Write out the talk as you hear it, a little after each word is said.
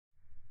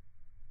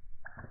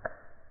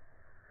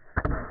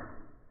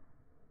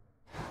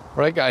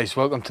Right guys,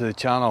 welcome to the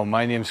channel.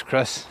 My name's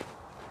Chris.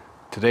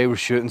 Today we're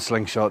shooting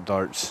slingshot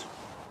darts.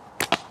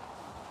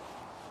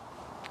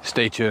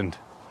 Stay tuned.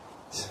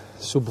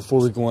 So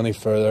before we go any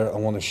further, I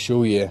want to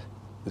show you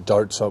the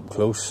darts up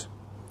close.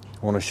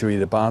 I want to show you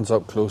the bands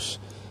up close,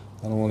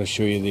 and I want to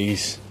show you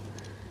these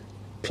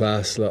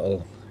class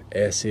little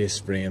SAS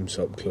frames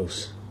up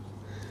close.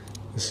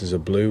 This is a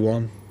blue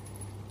one.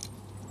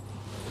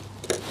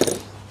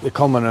 They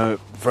come in a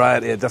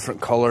variety of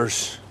different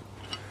colours.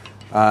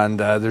 And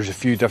there's a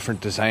few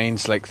different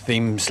designs, like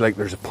themes, like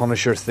there's a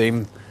Punisher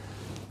theme.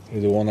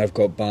 The one I've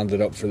got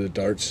banded up for the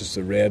darts is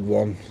the red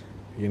one.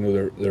 You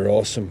know, they're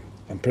awesome.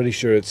 I'm pretty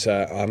sure it's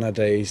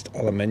anodized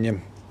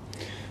aluminium.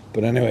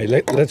 But anyway,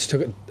 let's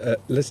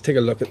take a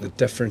look at the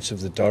difference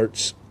of the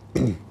darts.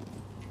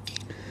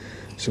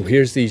 So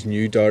here's these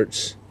new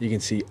darts. You can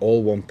see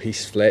all one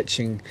piece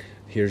fletching.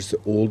 Here's the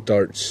old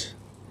darts,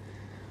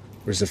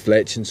 whereas the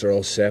fletchings are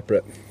all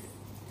separate,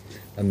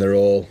 and they're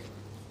all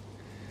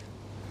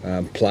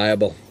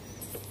pliable.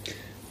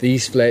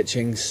 These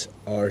fletchings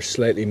are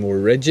slightly more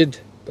rigid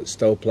but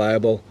still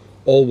pliable,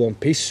 all one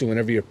piece, so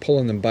whenever you're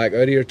pulling them back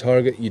out of your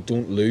target you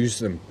don't lose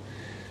them.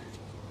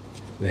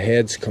 The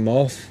heads come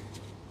off.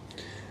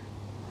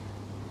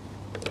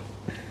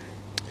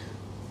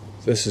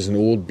 This is an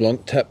old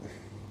blunt tip.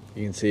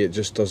 You can see it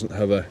just doesn't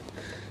have a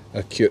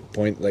acute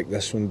point like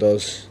this one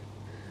does.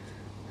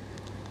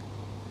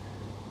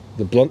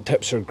 The blunt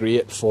tips are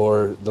great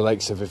for the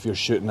likes of if you're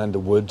shooting into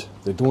wood.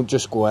 They don't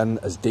just go in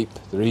as deep,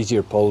 they're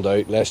easier pulled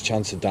out, less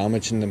chance of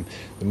damaging them.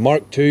 The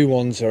Mark II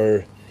ones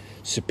are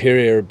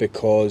superior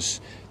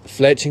because the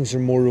fletchings are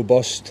more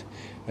robust,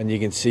 and you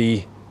can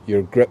see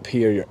your grip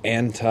here, your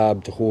end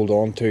tab to hold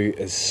on to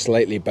is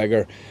slightly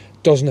bigger.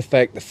 Doesn't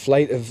affect the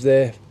flight of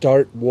the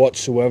dart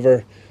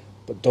whatsoever,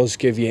 but does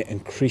give you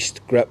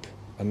increased grip,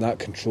 and that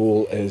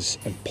control is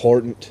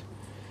important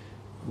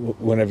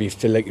whenever you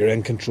feel like you're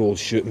in control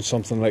shooting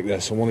something like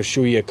this. I want to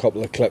show you a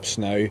couple of clips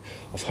now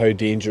of how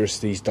dangerous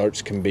these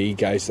darts can be,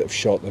 guys that have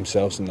shot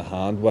themselves in the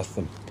hand with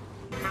them.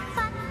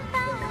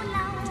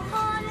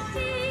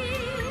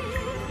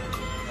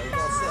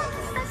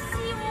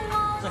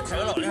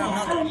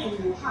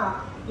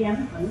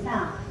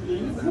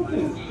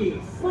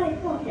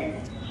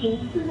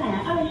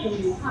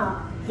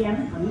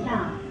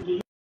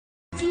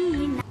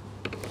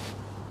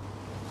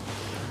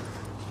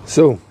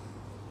 So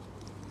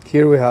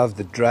here we have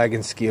the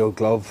dragon scale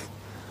glove,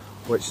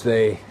 which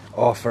they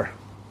offer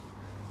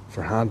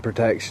for hand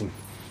protection,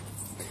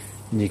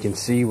 and you can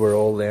see where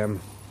all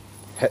them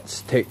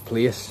hits take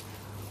place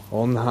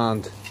on the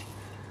hand.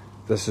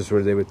 This is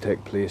where they would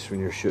take place when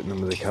you're shooting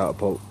them with a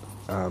catapult.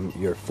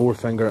 Your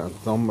forefinger and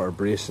thumb are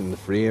bracing the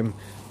frame.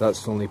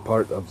 That's the only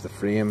part of the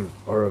frame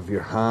or of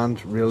your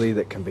hand really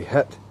that can be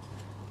hit.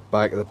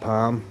 Back of the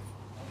palm.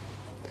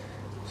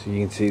 So you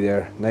can see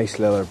there, nice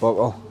leather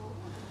buckle.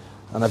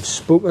 And I've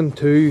spoken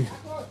to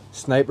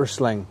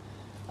Snipersling,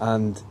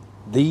 and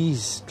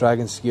these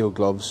dragon scale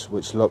gloves,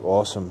 which look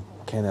awesome,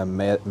 kind of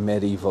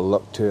medieval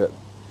look to it,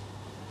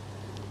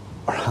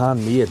 are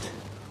handmade.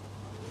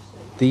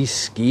 These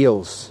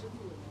scales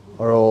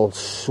are all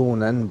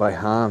sewn in by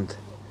hand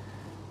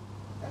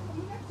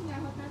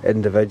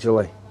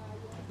individually,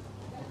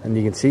 and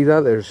you can see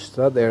that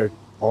that there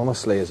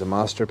honestly is a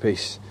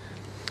masterpiece.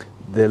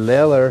 The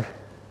leather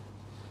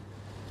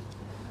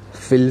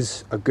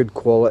feels a good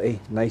quality,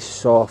 nice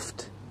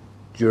soft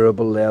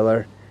durable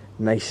leather,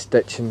 nice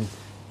stitching.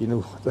 You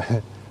know,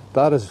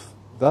 that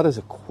is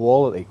a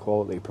quality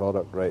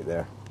product right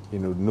there, you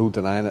know, no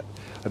denying it.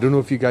 I don't know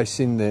if you guys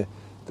seen the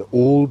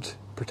old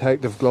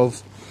protective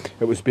glove.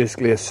 It was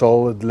basically a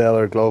solid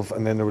leather glove,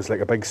 and then there was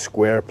like a big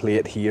square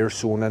plate here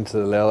sewn into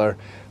the leather,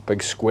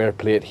 big square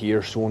plate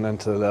here sewn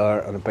into the leather,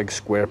 and a big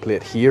square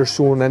plate here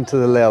sewn into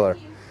the leather.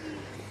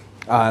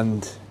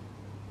 And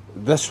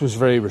this was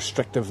very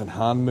restrictive in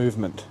hand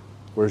movement,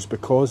 whereas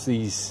because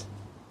these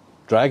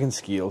dragon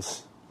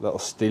scales, little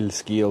steel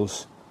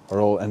scales, are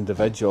all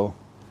individual,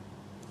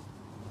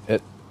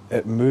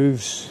 it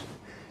moves,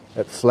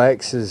 it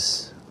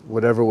flexes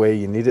whatever way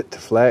you need it to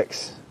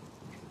flex,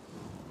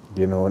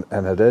 you know,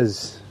 and it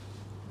is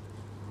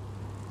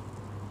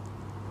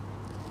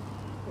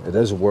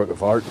a work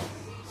of art.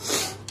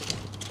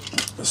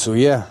 So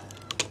yeah,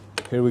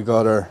 here we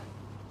got our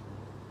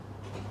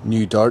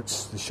new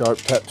darts, the sharp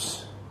tips.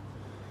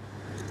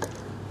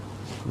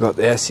 We've got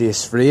the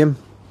SAS frame.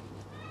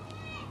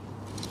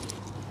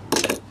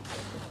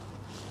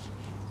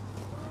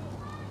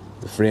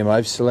 The frame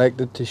I've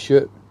selected to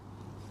shoot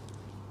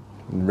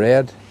in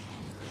red.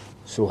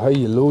 So how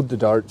you load the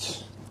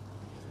darts,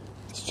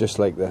 it's just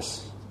like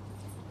this,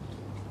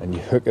 and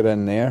you hook it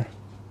in there,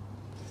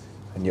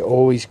 and you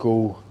always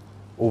go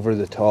over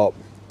the top.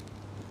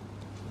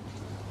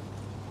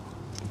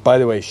 By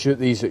the way, shoot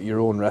these at your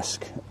own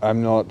risk.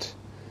 I'm not,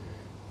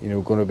 you know,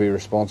 going to be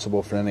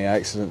responsible for any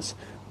accidents.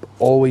 But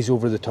always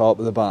over the top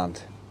of the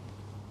band.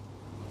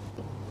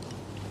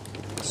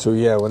 So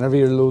yeah, whenever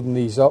you're loading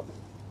these up,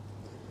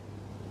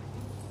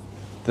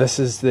 this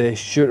is the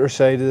shooter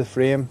side of the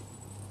frame,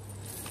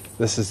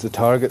 this is the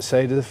target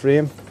side of the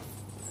frame.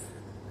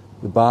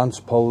 The bands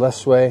pull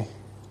this way.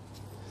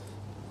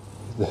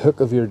 The hook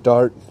of your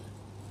dart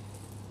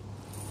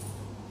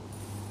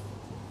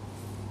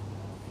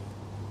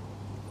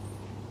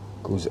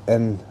goes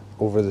in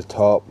over the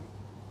top.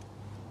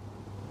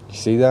 You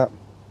see that?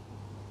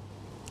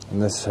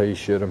 And this is how you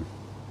shoot them.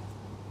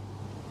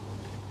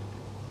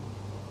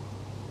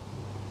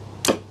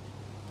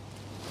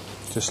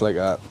 Just like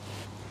that.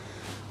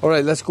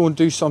 Alright, let's go and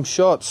do some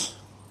shots.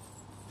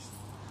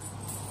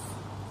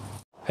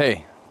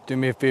 Hey, do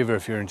me a favour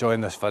if you're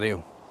enjoying this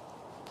video.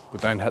 Go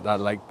down and hit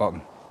that like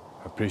button.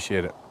 I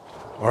appreciate it.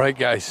 Alright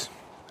guys,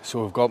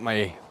 so we've got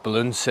my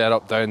balloons set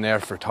up down there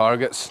for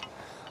targets.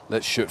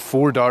 Let's shoot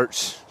 4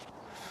 darts,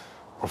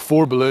 or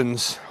 4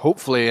 balloons,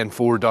 hopefully in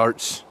 4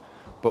 darts,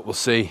 but we'll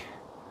see.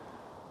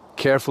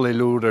 Carefully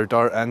load our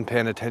dart in,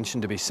 paying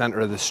attention to be centre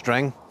of the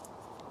string.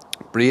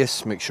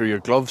 Brace, make sure your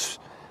gloves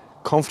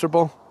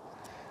comfortable.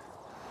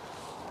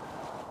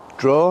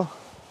 Draw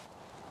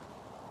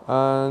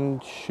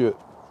and shoot.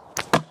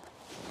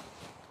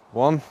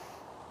 1.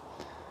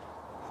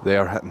 They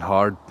are hitting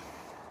hard.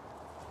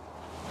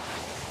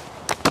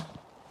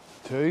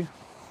 2.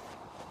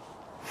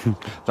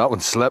 That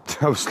one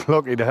slipped. I was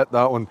lucky to hit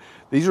that one.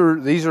 These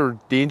are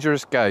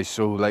dangerous, guys,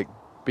 so like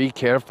be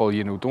careful,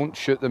 you know, don't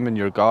shoot them in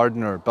your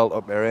garden or built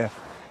up area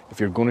if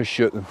you're going to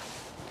shoot them.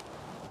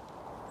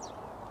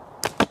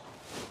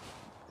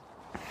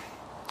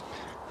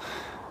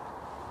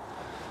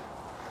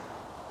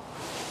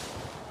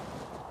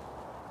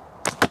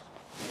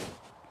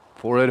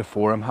 Four out of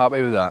 4, I'm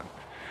happy with that.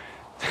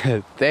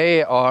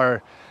 They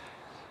are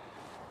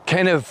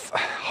kind of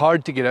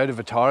hard to get out of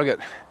a target.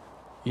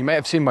 You might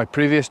have seen my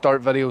previous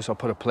dart videos. I'll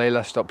put a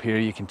playlist up here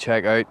you can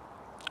check out.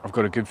 I've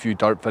got a good few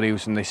dart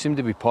videos and they seem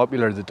to be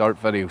popular, the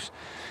dart videos.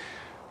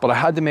 But I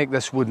had to make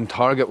this wooden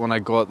target when I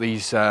got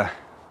these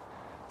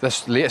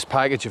this latest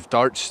package of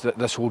darts,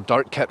 this whole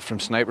dart kit from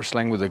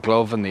Snipersling with the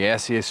glove and the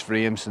SAS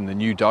frames and the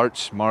new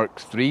darts, Mark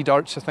III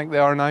darts I think they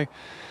are now.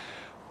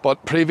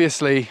 But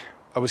previously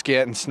I was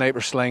getting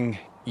Snipersling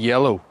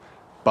yellow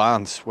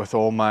bands with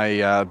all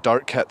my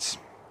dart kits.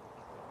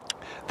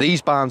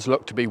 These bands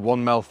look to be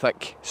 1mm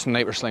thick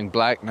Snipersling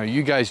black. Now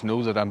you guys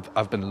know that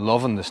I've been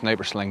loving the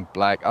Snipersling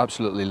black,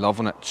 absolutely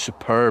loving it.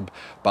 Superb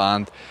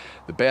band,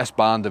 the best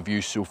band I've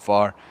used so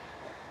far.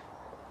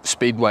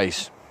 Speed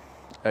wise,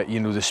 you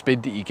know, the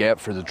speed that you get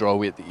for the draw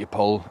weight that you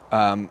pull,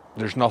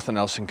 there's nothing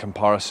else in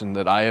comparison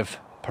that I have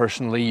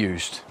personally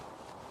used.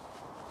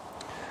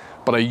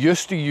 But I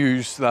used to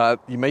use that,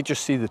 you might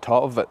just see the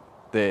top of it,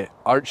 the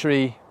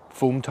archery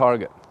foam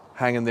target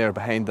hanging there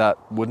behind that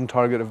wooden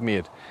target I've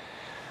made.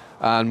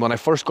 And when I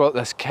first got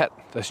this kit,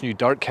 this new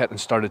dart kit, and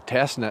started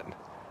testing it,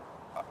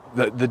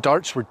 the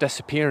darts were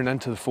disappearing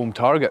into the foam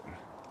target.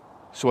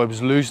 So I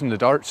was losing the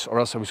darts, or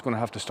else I was going to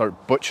have to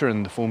start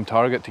butchering the foam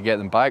target to get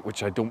them back,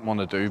 which I don't want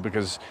to do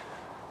because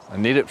I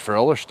need it for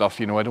other stuff.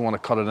 You know, I don't want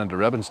to cut it into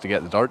ribbons to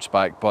get the darts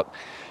back. But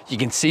you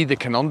can see the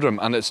conundrum,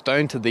 and it's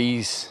down to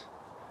these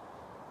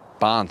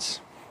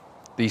bands,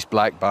 these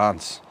black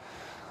bands.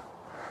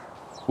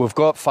 We've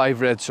got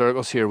 5 red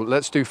circles here.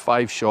 Let's do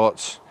 5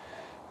 shots.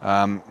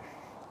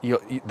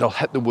 They'll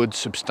hit the wood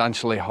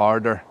substantially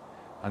harder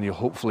and you'll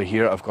hopefully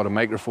hear it. I've got a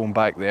microphone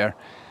back there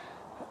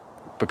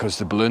because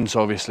the balloon's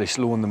obviously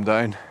slowing them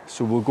down.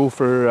 So we'll go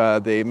for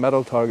the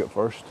middle target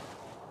first.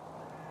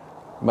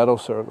 Middle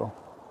circle.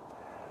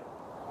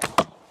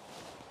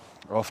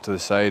 Off to the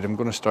side. I'm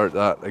going to start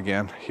that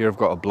again. Here I've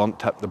got a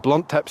blunt tip. The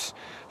blunt tips,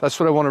 that's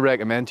what I want to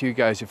recommend to you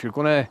guys. If you're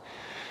going to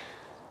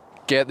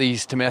get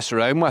these to mess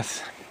around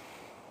with,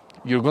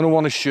 you're going to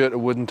want to shoot a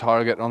wooden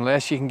target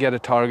unless you can get a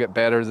target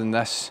better than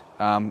this.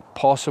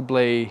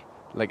 Possibly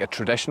like a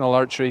traditional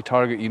archery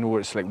target, you know,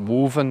 where it's like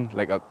woven,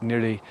 like a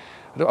nearly,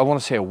 I want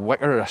to say a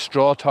wicker, a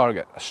straw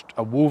target.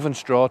 A woven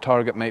straw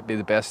target might be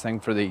the best thing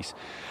for these.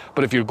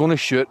 But if you're going to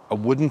shoot a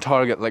wooden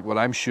target like what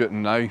I'm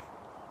shooting now,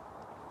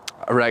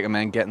 I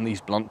recommend getting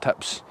these blunt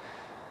tips.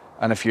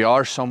 And if you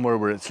are somewhere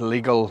where it's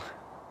legal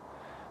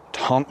to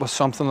hunt with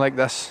something like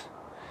this,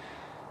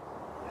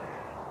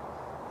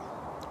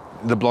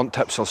 the blunt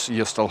tips,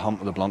 you'll still hunt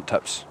with the blunt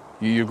tips.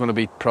 You're going to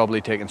be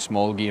probably taking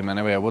small game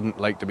anyway. I wouldn't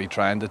like to be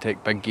trying to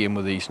take big game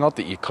with these. Not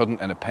that you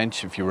couldn't in a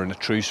pinch if you were in a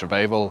true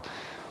survival,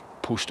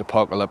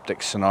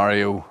 post-apocalyptic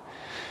scenario.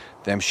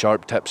 Them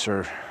sharp tips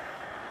are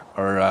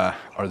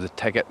the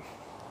ticket.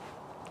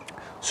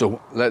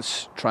 So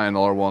let's try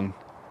another one.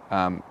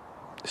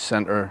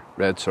 Center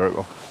red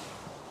circle.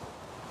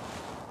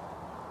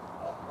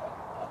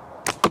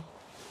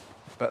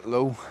 Bit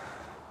low.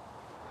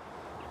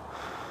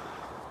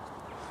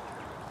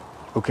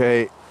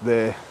 Okay,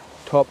 the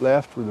top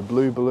left with the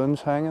blue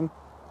balloons hanging.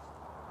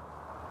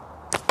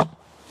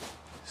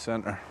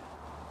 Center.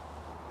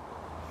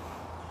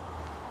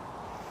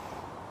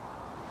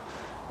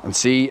 And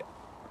see,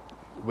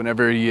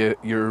 whenever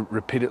you're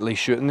repeatedly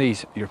shooting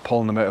these, you're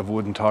pulling them out of a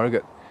wooden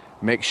target.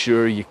 Make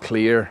sure you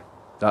clear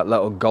that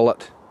little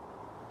gullet.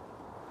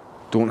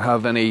 Don't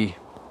have any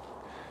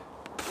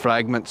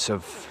fragments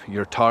of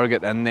your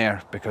target in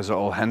there because it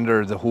will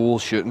hinder the whole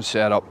shooting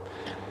setup.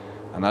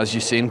 And as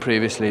you've seen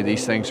previously,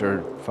 these things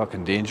are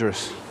fucking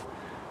dangerous.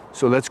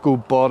 So let's go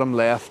bottom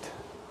left.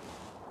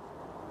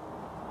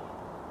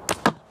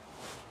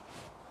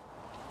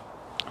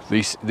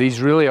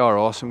 These really are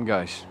awesome,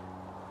 guys.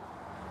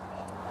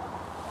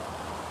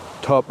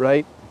 Top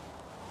right.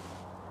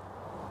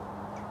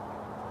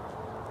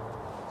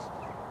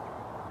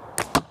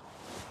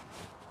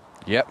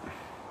 Yep.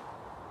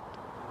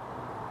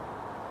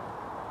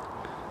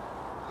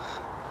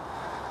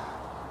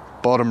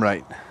 Bottom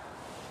right.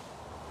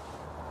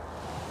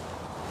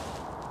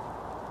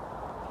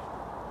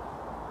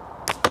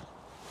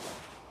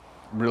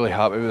 Really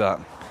happy with that.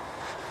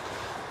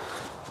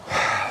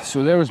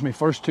 So there was my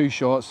first two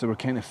shots. They were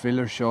kind of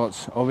filler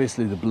shots.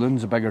 Obviously the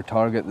balloon's a bigger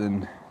target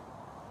than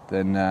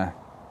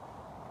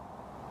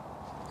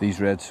these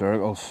red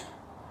circles.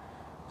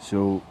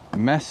 So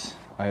miss.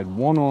 I had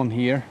one on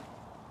here.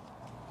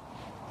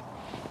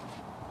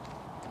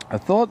 I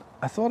thought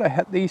I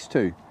hit these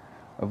two.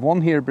 I have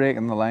one here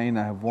breaking the line.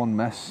 I have one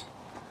miss.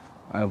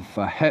 I have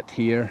a hit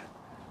here,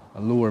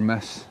 a lower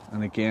miss,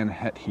 and again a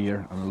hit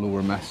here and a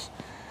lower miss.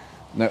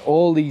 Now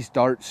all these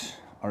darts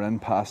are in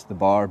past the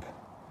barb.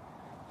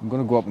 I'm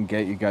going to go up and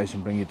get you guys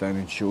and bring you down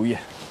and show you.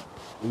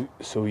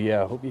 So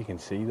yeah, I hope you can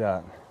see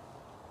that.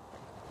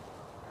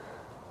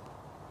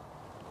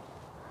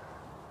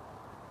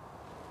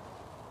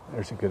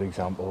 There's a good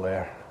example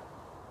there.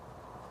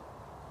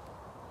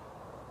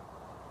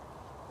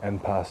 In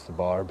past the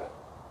barb.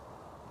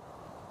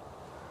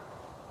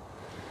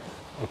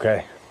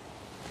 Okay,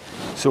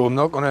 so I'm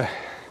not going to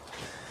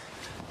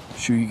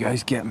show you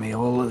guys getting me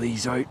all of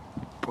these out,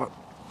 but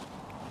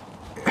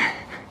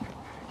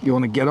you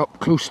want to get up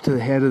close to the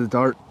head of the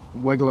dart,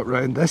 wiggle it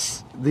round.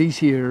 This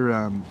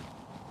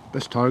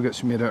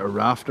target's made out of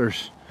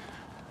rafters,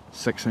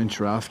 6-inch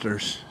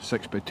rafters,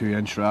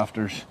 6x2-inch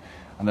rafters,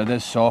 and it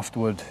is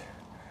softwood,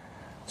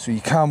 so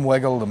you can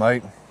wiggle them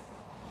out.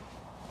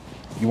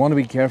 You want to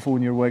be careful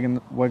when you're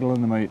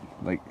wiggling them out.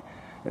 Like,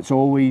 it's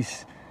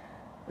always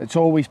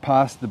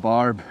past the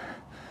barb,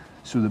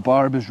 so the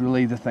barb is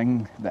really the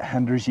thing that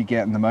hinders you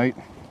getting them out,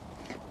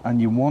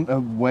 and you want to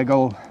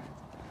wiggle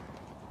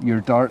your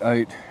dart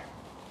out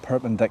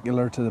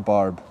perpendicular to the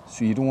barb,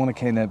 so you don't want to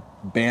kind of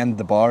bend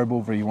the barb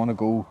over. You want to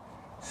go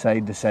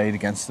side to side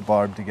against the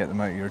barb to get them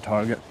out of your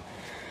target.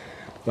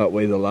 That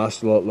way they'll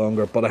last a lot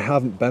longer. But I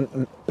haven't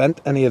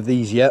bent any of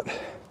these yet,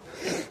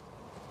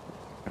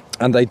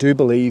 and I do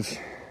believe,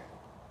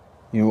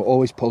 you know,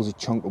 always pulls a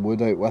chunk of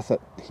wood out with it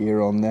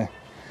here on the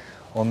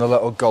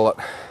little gullet.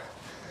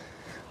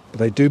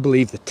 But I do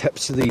believe the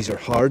tips of these are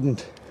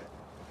hardened,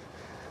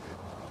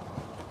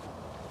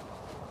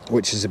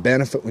 which is a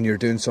benefit when you're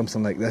doing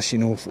something like this. You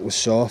know, if it was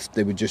soft,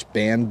 they would just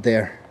bend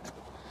there.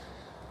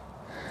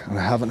 And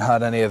I haven't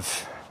had any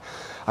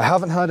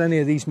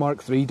of these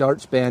Mark III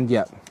darts bend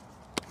yet.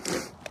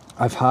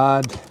 I've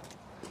had,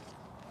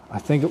 I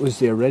think it was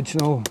the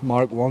original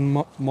Mark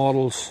I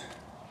models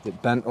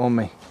that bent on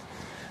me,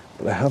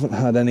 but I haven't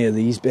had any of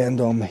these bend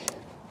on me.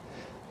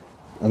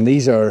 And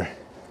these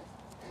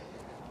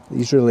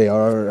really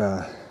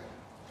are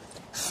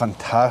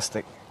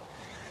fantastic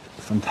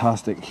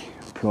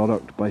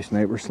product by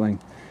Snipersling.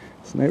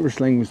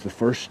 Snipersling was the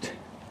first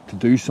to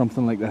do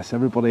something like this.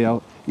 Everybody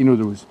else, you know,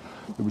 there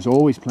was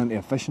always plenty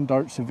of fishing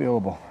darts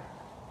available.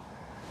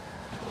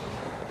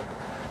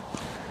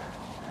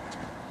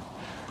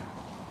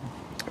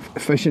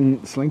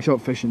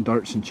 Slingshot fishing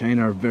darts in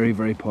China are very,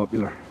 very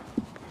popular.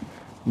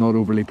 Not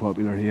overly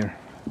popular here.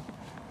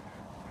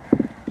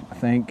 I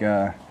think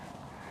I'm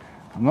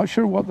not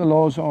sure what the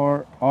laws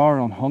are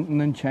on hunting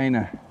in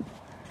China,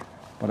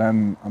 but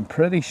I'm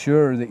pretty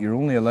sure that you're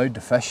only allowed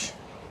to fish.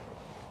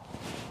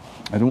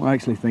 I don't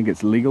actually think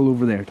it's legal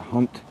over there to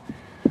hunt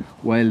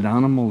wild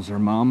animals or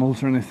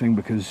mammals or anything,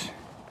 because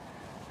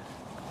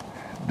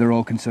they're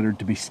all considered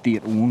to be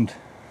state owned.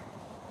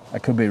 I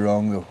could be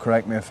wrong though,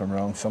 correct me if I'm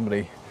wrong. Some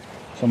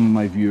of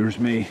my viewers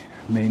may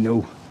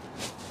know.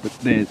 But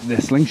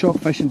the slingshot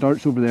fishing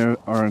darts over there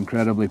are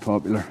incredibly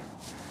popular,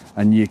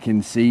 and you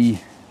can see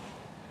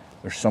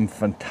there's some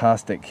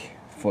fantastic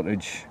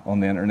footage on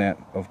the internet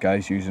of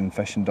guys using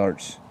fishing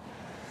darts,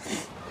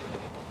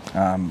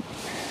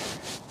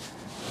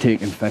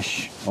 taking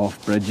fish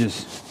off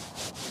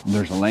bridges.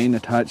 There's a line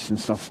attached and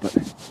stuff, but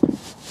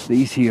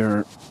these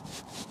here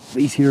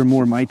are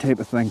more my type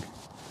of thing,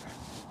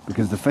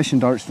 because the fishing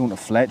darts don't have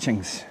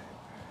fletchings.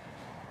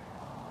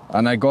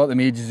 And I got them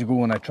ages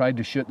ago and I tried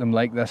to shoot them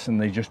like this, and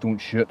they just don't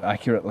shoot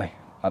accurately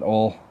at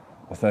all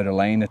without a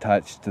line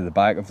attached to the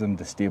back of them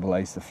to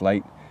stabilise the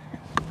flight.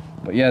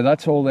 But yeah,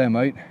 that's all them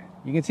out.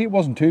 You can see it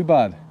wasn't too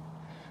bad.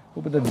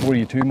 Hope it didn't bore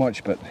you too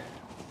much, but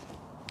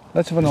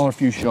let's have another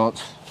few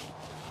shots.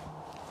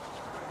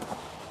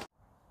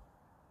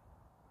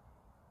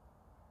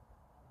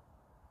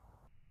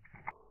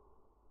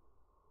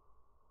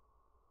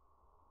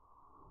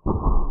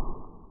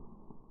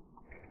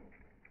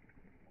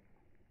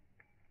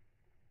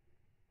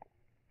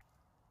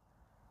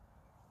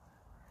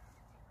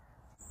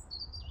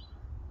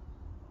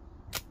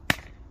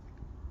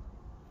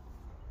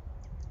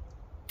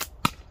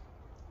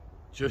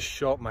 just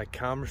shot my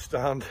camera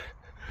stand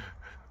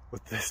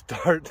with this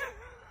dart.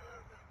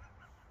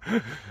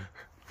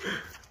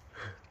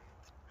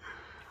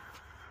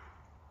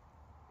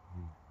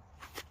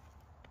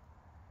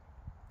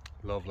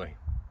 Lovely.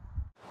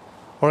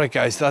 Alright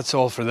guys, that's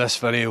all for this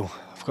video.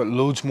 I've got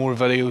loads more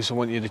videos. I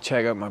want you to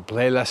check out my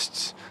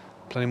playlists.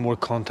 Plenty more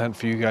content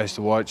for you guys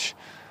to watch.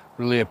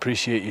 Really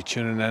appreciate you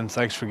tuning in.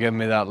 Thanks for giving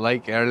me that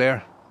like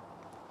earlier.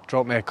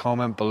 Drop me a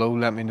comment below.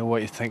 Let me know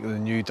what you think of the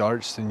new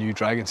darts, the new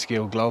dragon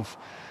scale glove.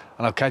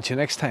 And I'll catch you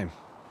next time.